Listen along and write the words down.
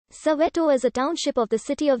Soweto is a township of the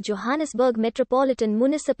city of Johannesburg Metropolitan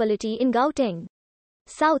Municipality in Gauteng,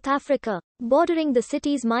 South Africa, bordering the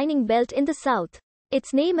city's mining belt in the south.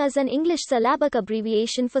 Its name is an English syllabic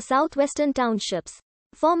abbreviation for Southwestern Townships.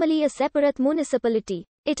 Formerly a separate municipality,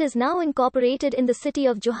 it is now incorporated in the city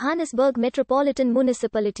of Johannesburg Metropolitan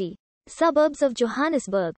Municipality. Suburbs of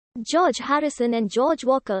Johannesburg. George Harrison and George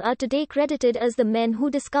Walker are today credited as the men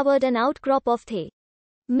who discovered an outcrop of the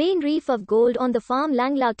main reef of gold on the farm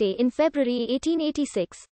Langlaagte in February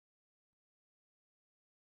 1886.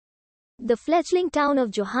 The fledgling town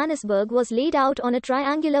of Johannesburg was laid out on a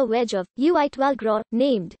triangular wedge of uitwalgrond,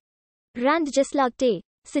 named Randgeslaagte,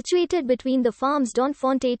 situated between the farms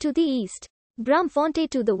Donfonte to the east, Bramfonte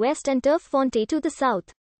to the west and Turffonte to the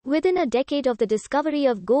south. Within a decade of the discovery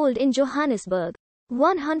of gold in Johannesburg,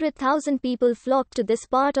 100,000 people flocked to this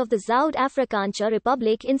part of the Zuid-Afrikaanse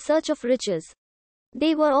Republic in search of riches.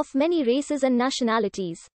 They were of many races and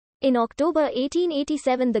nationalities. In October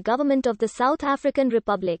 1887 the government of the South African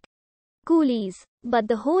Republic coolies, but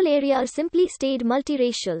the whole area simply stayed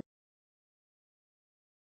multiracial.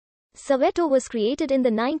 Soweto was created in the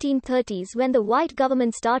 1930s when the white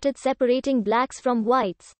government started separating blacks from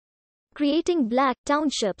whites, creating black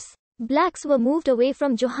townships. Blacks were moved away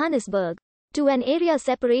from Johannesburg to an area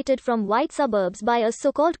separated from white suburbs by a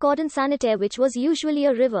so-called cordon sanitaire, which was usually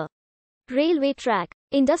a river, railway track,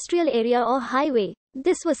 industrial area or highway.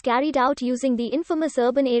 This was carried out using the infamous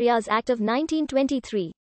Urban Areas Act of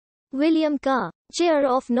 1923. William Carr, chair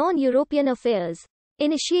of Non-European Affairs,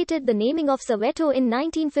 initiated the naming of Soweto in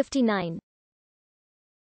 1959.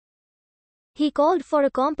 He called for a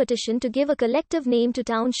competition to give a collective name to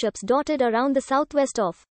townships dotted around the southwest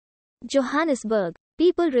of Johannesburg.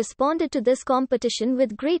 People responded to this competition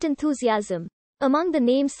with great enthusiasm. Among the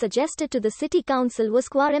names suggested to the city council was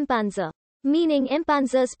Kwarempanza, meaning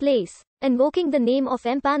Empanza's place, invoking the name of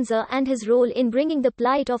Empanza and his role in bringing the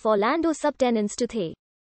plight of Orlando subtenants to the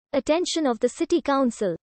attention of the city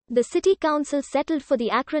council. The city council settled for the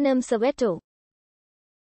acronym Soweto.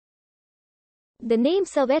 The name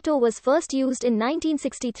Soweto was first used in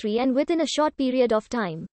 1963 and within a short period of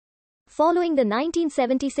time, following the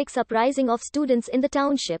 1976 uprising of students in the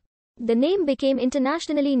township, the name became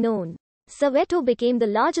internationally known. Soweto became the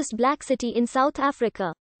largest black city in South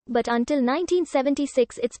Africa, but until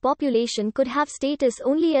 1976 its population could have status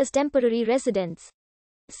only as temporary residents,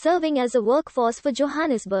 serving as a workforce for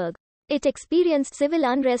Johannesburg. It experienced civil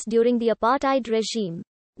unrest during the apartheid regime.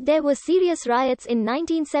 There were serious riots in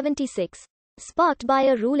 1976, sparked by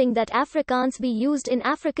a ruling that Afrikaans be used in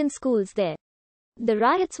African schools there. The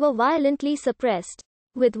riots were violently suppressed,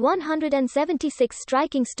 with 176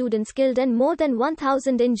 striking students killed and more than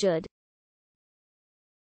 1,000 injured.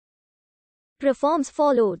 Reforms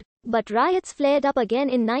followed, but riots flared up again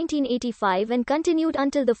in 1985 and continued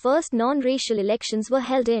until the first non-racial elections were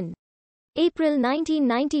held in April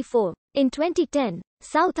 1994. In 2010,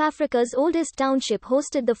 South Africa's oldest township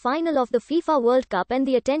hosted the final of the FIFA World Cup, and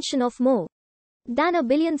the attention of more than a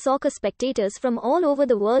billion soccer spectators from all over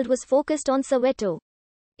the world was focused on Soweto.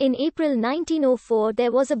 In April 1904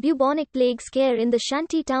 there was a bubonic plague scare in the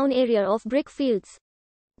shanty town area of Brickfields.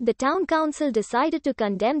 The town council decided to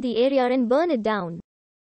condemn the area and burn it down.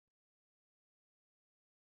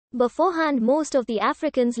 Beforehand most of the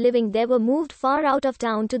Africans living there were moved far out of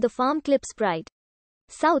town to the farm Klipspruit,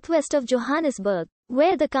 southwest of Johannesburg,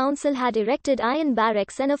 where the council had erected iron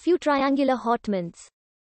barracks and a few triangular hotments.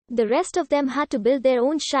 The rest of them had to build their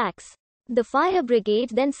own shacks. The fire brigade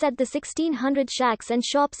then set the 1,600 shacks and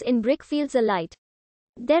shops in Brickfields alight.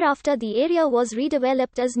 Thereafter the area was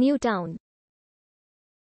redeveloped as Newtown.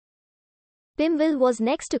 Pimville was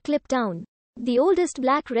next to Kliptown, the oldest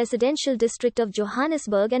black residential district of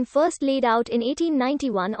Johannesburg and first laid out in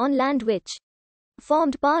 1891 on land which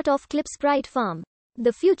formed part of Klipspruit Farm.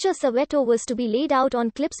 The future Soweto was to be laid out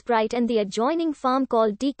on Klipspruit and the adjoining farm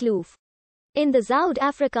called Die Kloof. In the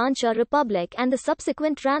Zuid-Afrikaanse Republic and the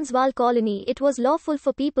subsequent Transvaal colony it was lawful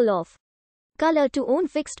for people of color to own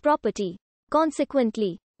fixed property.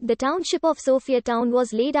 Consequently, the township of Sophiatown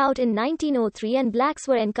was laid out in 1903 and blacks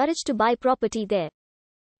were encouraged to buy property there.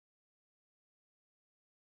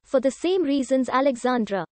 For the same reasons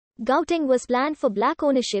Alexandra, Gauteng was planned for black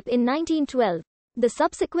ownership in 1912. The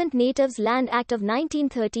subsequent Natives Land Act of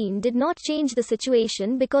 1913 did not change the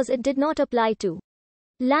situation because it did not apply to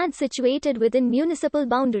land situated within municipal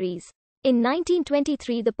boundaries. In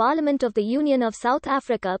 1923 the Parliament of the Union of South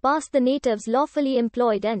Africa passed the natives lawfully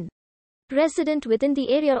employed and resident within the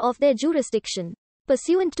area of their jurisdiction.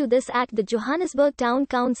 Pursuant to this act the Johannesburg Town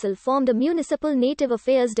Council formed a municipal native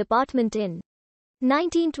affairs department in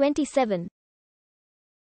 1927.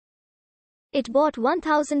 It bought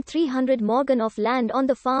 1,300 morgen of land on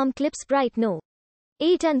the farm Klipsbright No.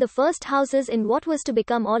 8 and the first houses in what was to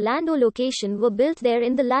become Orlando location were built there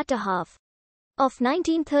in the latter half of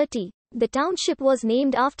 1930. The township was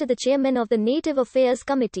named after the chairman of the Native Affairs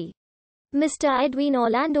Committee, Mr. Edwin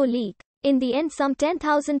Orlando Leake. In the end, some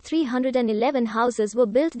 10,311 houses were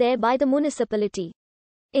built there by the municipality.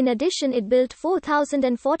 In addition, it built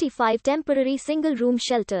 4,045 temporary single-room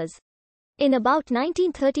shelters. In about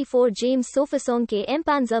 1934, James Sofasonke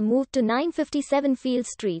Mpanza moved to 957 Field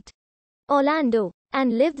Street, Orlando,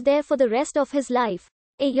 and lived there for the rest of his life.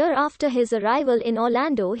 A year after his arrival in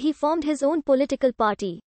Orlando, he formed his own political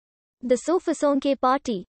party, the Sofasonke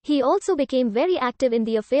Party. He also became very active in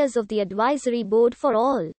the affairs of the Advisory Board for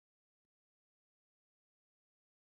All